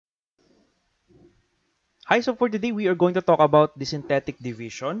Hi, so for today we are going to talk about the synthetic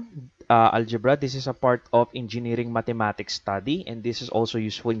division algebra. This is a part of engineering mathematics study, and this is also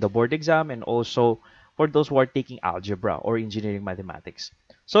useful in the board exam and also for those who are taking algebra or engineering mathematics.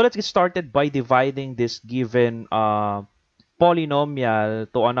 So let's get started by dividing this given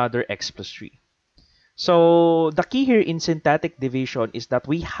polynomial to another x plus 3. So the key here in synthetic division is that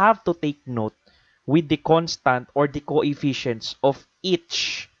we have to take note with the constant or the coefficients of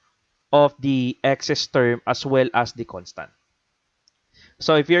each of the x's term as well as the constant.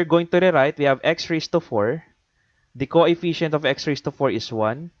 So if you're going to rewrite, we have x raised to 4. The coefficient of x raised to 4 is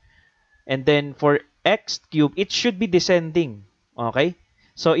 1. And then for x cubed, it should be descending. Okay?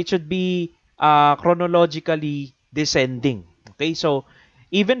 So it should be chronologically descending. Okay? So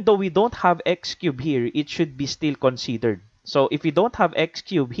even though we don't have x cubed here, it should be still considered. So if we don't have x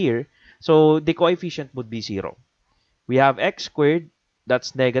cubed here, so the coefficient would be 0. We have x squared,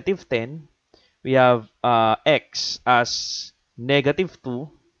 that's negative 10. We have x as negative 2.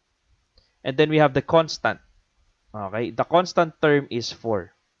 And then we have the constant. Okay, the constant term is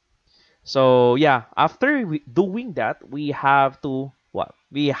 4. So yeah, after doing that, we have to what?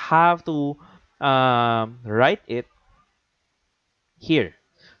 We have to write it here.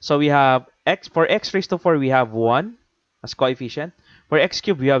 So we have x for x raised to 4, we have 1 as coefficient. For x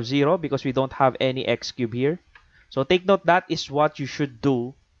cubed, we have 0 because we don't have any x cubed here. So take note, that is what you should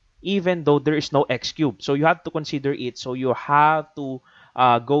do even though there is no x cubed. So you have to consider it. So you have to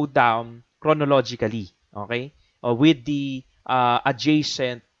go down chronologically, okay, with the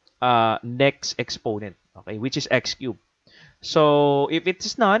adjacent next exponent, okay, which is x cubed. So if it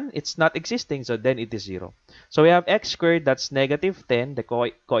is none, it's not existing, so then it is 0. So we have x squared, that's negative 10, the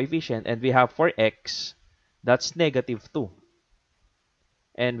coefficient, and we have for x, that's negative 2.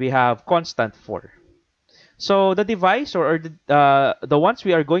 And we have constant 4. So the divisor, or the ones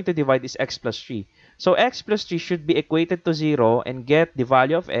we are going to divide, is x plus 3. So x plus 3 should be equated to 0 and get the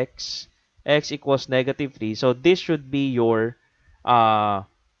value of x. X equals negative 3. So this should be your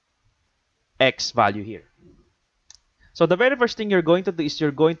x value here. So the very first thing you're going to do is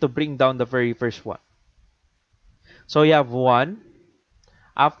you're going to bring down the very first one. So you have 1,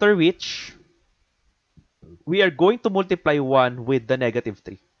 after which we are going to multiply 1 with the negative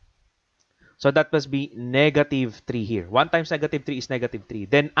 3. So that must be negative 3 here. 1 times negative 3 is negative 3.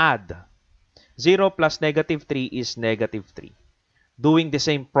 Then add. 0 plus negative 3 is negative 3. Doing the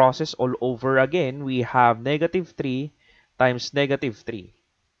same process all over again, we have negative 3 times negative 3.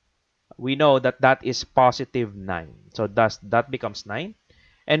 We know that that is positive 9. So that becomes 9.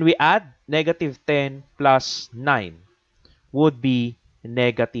 And we add negative 10 plus 9 would be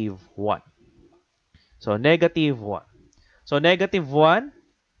negative 1. So negative 1. So negative 1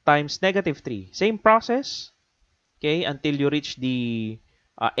 times negative 3. Same process, okay, until you reach the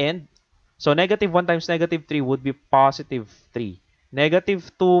end. So negative 1 times negative 3 would be positive 3. Negative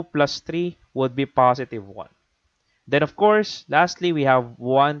 2 plus 3 would be positive 1. Then, of course, lastly, we have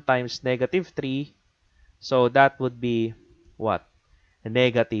 1 times negative 3. So that would be what?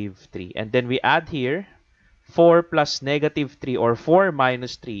 Negative 3. And then we add here 4 plus negative 3, or 4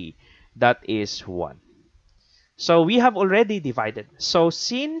 minus 3. That is 1. So we have already divided. So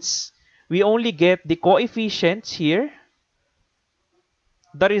since we only get the coefficients here,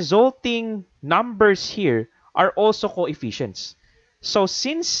 the resulting numbers here are also coefficients. So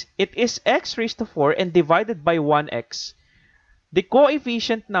since it is x raised to 4 and divided by 1x, the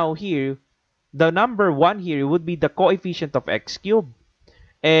coefficient now here, the number 1 here would be the coefficient of x cubed.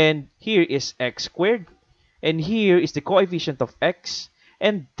 And here is x squared. And here is the coefficient of x.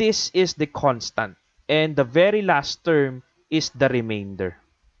 And this is the constant. And the very last term is the remainder.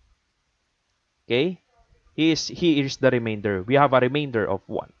 Okay? Here is the remainder. We have a remainder of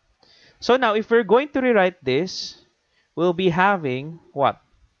 1. So now, if we're going to rewrite this, we'll be having what?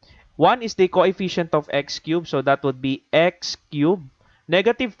 1 is the coefficient of x cubed, so that would be x cubed.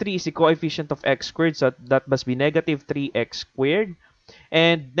 Negative 3 is the coefficient of x squared, so that must be negative 3x squared.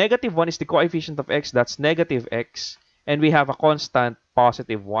 And negative 1 is the coefficient of x, that's negative x. And we have a constant,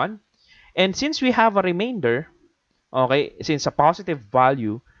 positive 1. And since we have a remainder, okay, since a positive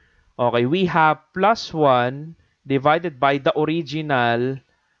value, okay, we have plus 1 divided by the original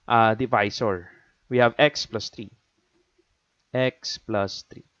divisor. We have x plus 3. X plus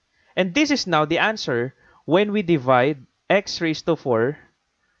 3. And this is now the answer when we divide x raised to 4,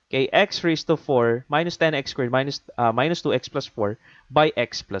 okay, x raised to 4 minus 10x squared minus 2x plus 4 by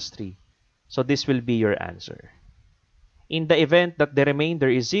x plus 3. So this will be your answer. In the event that the remainder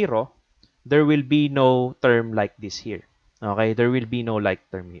is 0, there will be no term like this here. Okay, there will be no like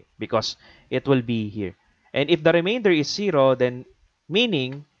term here because it will be here. And if the remainder is 0, then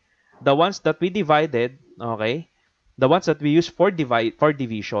meaning the ones that we divided, okay, the ones that we use for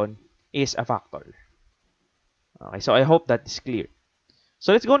division is a factor. Okay, so I hope that is clear.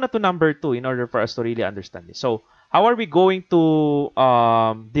 So let's go now to number 2 in order for us to really understand this. So how are we going to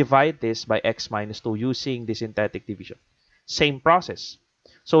divide this by x minus 2 using the synthetic division? Same process.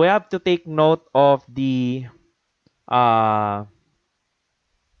 So we have to take note of the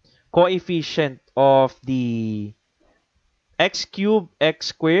coefficient of the x cubed, x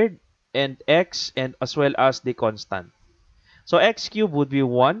squared, and x, and as well as the constant. So x cubed would be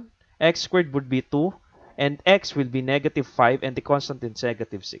 1, x squared would be 2, and x will be -5, and the constant is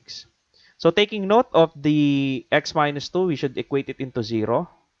 -6. So taking note of the x minus 2, we should equate it into 0.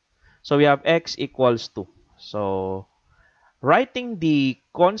 So we have x equals 2. So writing the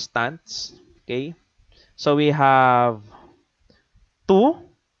constants, okay, so we have 2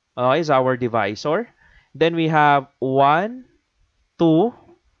 is our divisor. Then we have 1, 2,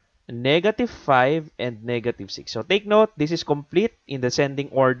 -5, and -6. So take note, this is complete in descending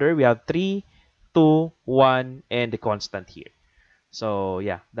order. We have 3, 2, 1, and the constant here. So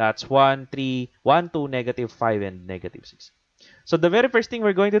yeah, that's 1, 3, 1, 2, -5, and -6. So the very first thing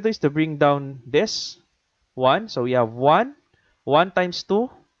we're going to do is to bring down this 1. So we have 1. 1 times 2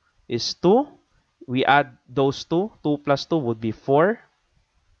 is 2. We add those 2. 2 plus 2 would be 4.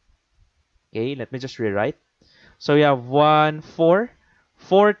 Okay, let me just rewrite. So we have 1, 4.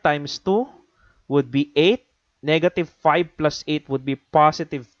 4 times 2 would be 8. -5 plus 8 would be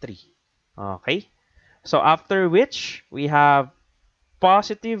 +3. Okay. So after which, we have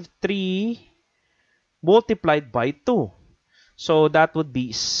 +3 multiplied by 2. So that would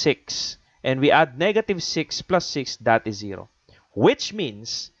be 6. And we add -6 plus 6, that is 0. Which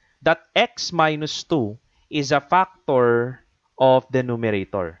means that x minus 2 is a factor of the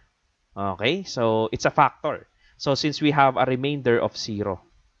numerator. Okay, so it's a factor. So since we have a remainder of 0.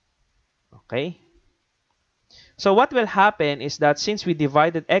 Okay. So what will happen is that since we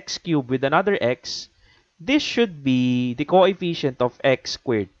divided x cubed with another x, this should be the coefficient of x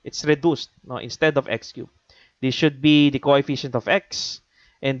squared. It's reduced, no, instead of x cubed. This should be the coefficient of x,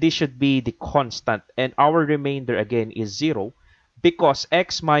 and this should be the constant. And our remainder again is 0 because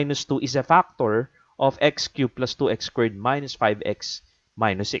x minus 2 is a factor of x cubed plus 2x squared minus 5x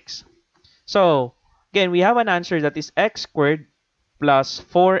minus 6. So again, we have an answer that is x squared plus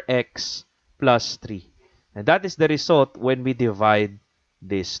 4x plus 3. And that is the result when we divide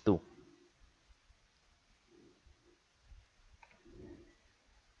these two.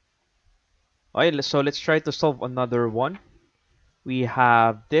 Alright, so let's try to solve another one. We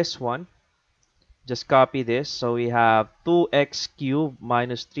have this one. Just copy this. So we have 2x cubed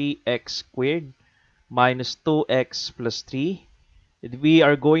minus 3x squared minus 2x plus 3. We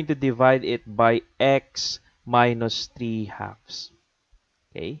are going to divide it by x minus 3 halves.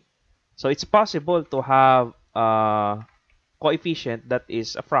 Okay. So it's possible to have a coefficient that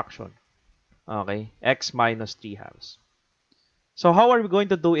is a fraction. Okay. X minus 3 halves. So how are we going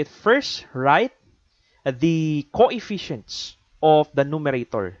to do it? First, write the coefficients of the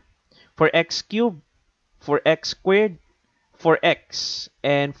numerator for x cubed, for x squared, for x,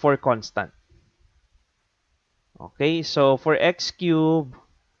 and for constant. Okay, so for x cubed,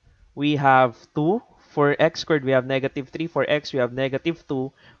 we have 2. For x squared, we have -3. For x, we have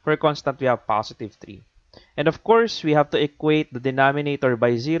 -2. For constant, we have +3. And of course, we have to equate the denominator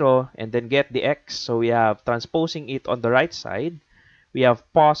by 0 and then get the x. So we have transposing it on the right side. We have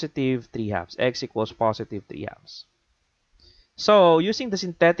 +3 halves. X equals +3 halves. So using the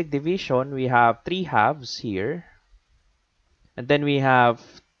synthetic division, we have 3 halves here. And then we have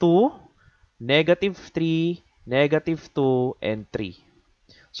 2, -3, -2, and 3.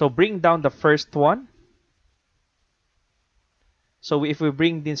 So bring down the first one. So if we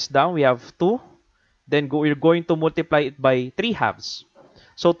bring this down, we have 2. Then we're going to multiply it by 3 halves.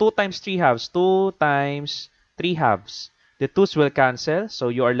 So 2 times 3 halves. 2 times 3 halves. The 2's will cancel. So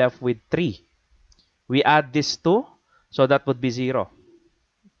you are left with 3. We add this 2. So that would be 0.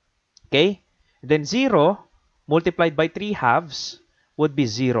 Okay? Then 0 multiplied by 3 halves would be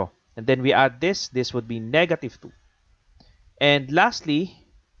 0. And then we add this. This would be -2. And lastly,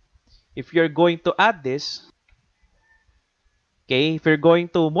 if you're going to add this, okay, if you're going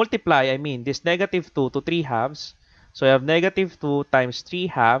to multiply, this -2 to 3 halves, so you have -2 times 3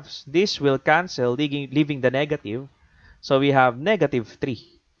 halves. This will cancel, leaving the negative. So we have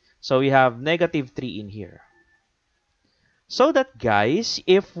 -3. So we have -3 in here. So that, guys,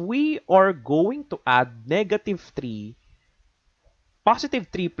 if we are going to add -3,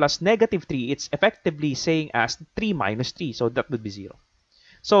 +3 plus -3, it's effectively saying as 3 minus 3. So that would be 0.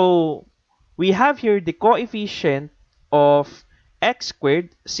 So we have here the coefficient of x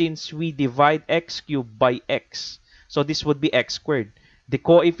squared since we divide x cubed by x. So this would be x squared. The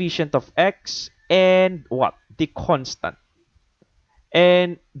coefficient of x and what? The constant.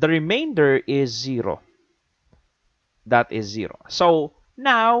 And the remainder is 0. That is 0. So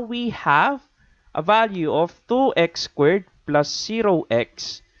now we have a value of 2x squared plus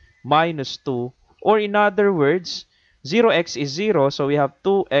 0x minus 2. Or in other words, 0x is 0, so we have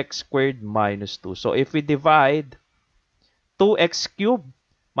 2x squared minus 2. So if we divide 2x cubed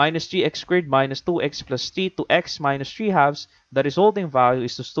minus 3x squared minus 2x plus 3 to x minus 3 halves, the resulting value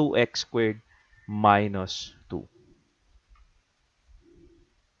is 2x squared minus 2.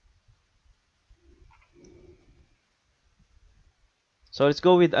 So let's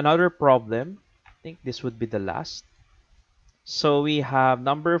go with another problem. I think this would be the last. So we have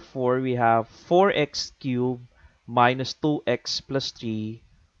number 4, we have 4x cubed minus 2x plus 3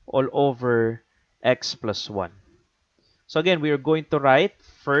 all over x plus 1. So again, we are going to write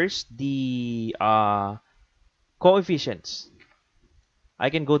first the coefficients. I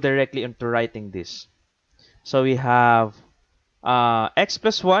can go directly into writing this. So we have x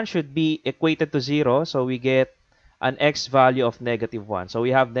plus 1 should be equated to 0. So we get an x value of negative 1. So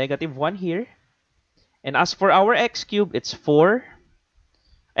we have negative 1 here. And as for our x cubed, it's 4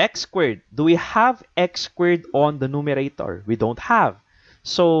 x squared. Do we have x squared on the numerator? We don't have.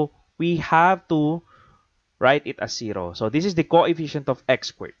 So we have to write it as 0. So this is the coefficient of x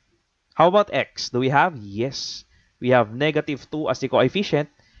squared. How about x? Do we have? Yes. We have negative 2 as the coefficient.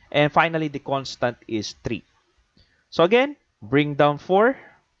 And finally, the constant is 3. So again, bring down 4.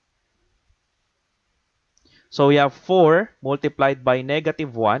 So we have 4 multiplied by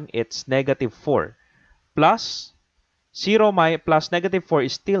negative 1. It's negative 4. Plus 0 plus negative 4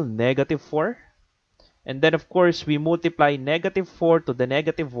 is still negative 4. And then, of course, we multiply negative 4 to the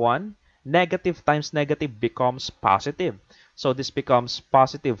negative 1. Negative times negative becomes positive. So this becomes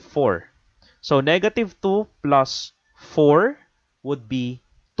positive 4. So negative 2 plus 4 would be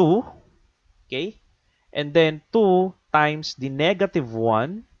 2. Okay? And then 2 times the negative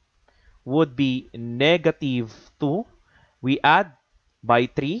 1 would be negative 2. We add by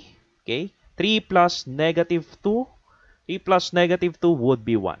 3. Okay? 3 plus negative 2. 3 plus negative 2 would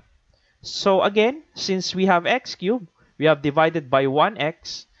be 1. So again, since we have x cubed, we have divided by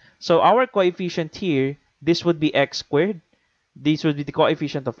 1x. So our coefficient here, this would be x squared. This would be the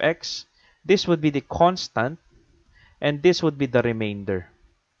coefficient of x. This would be the constant. And this would be the remainder.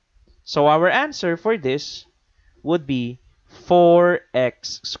 So our answer for this would be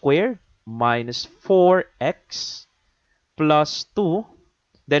 4x squared minus 4x plus 2.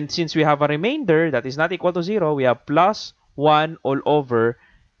 Then since we have a remainder that is not equal to 0, we have plus 1 all over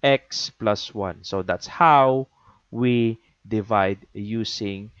x plus 1. So that's how we divide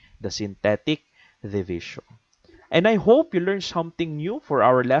using the synthetic division. And I hope you learned something new for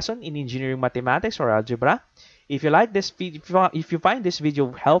our lesson in engineering mathematics or algebra. If you like this video, if you find this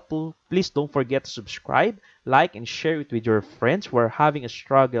video helpful, please don't forget to subscribe, like, and share it with your friends who are having a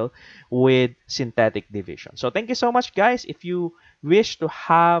struggle with synthetic division. So thank you so much, guys. If you wish to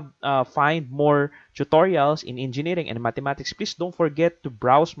find more tutorials in engineering and mathematics, please don't forget to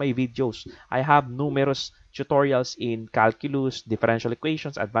browse my videos. I have numerous tutorials in calculus, differential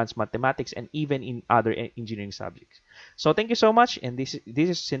equations, advanced mathematics, and even in other engineering subjects. So thank you so much. And this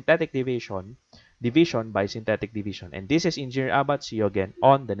is synthetic division by synthetic division. And this is Engineer Abat. See you again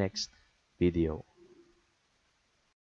on the next video.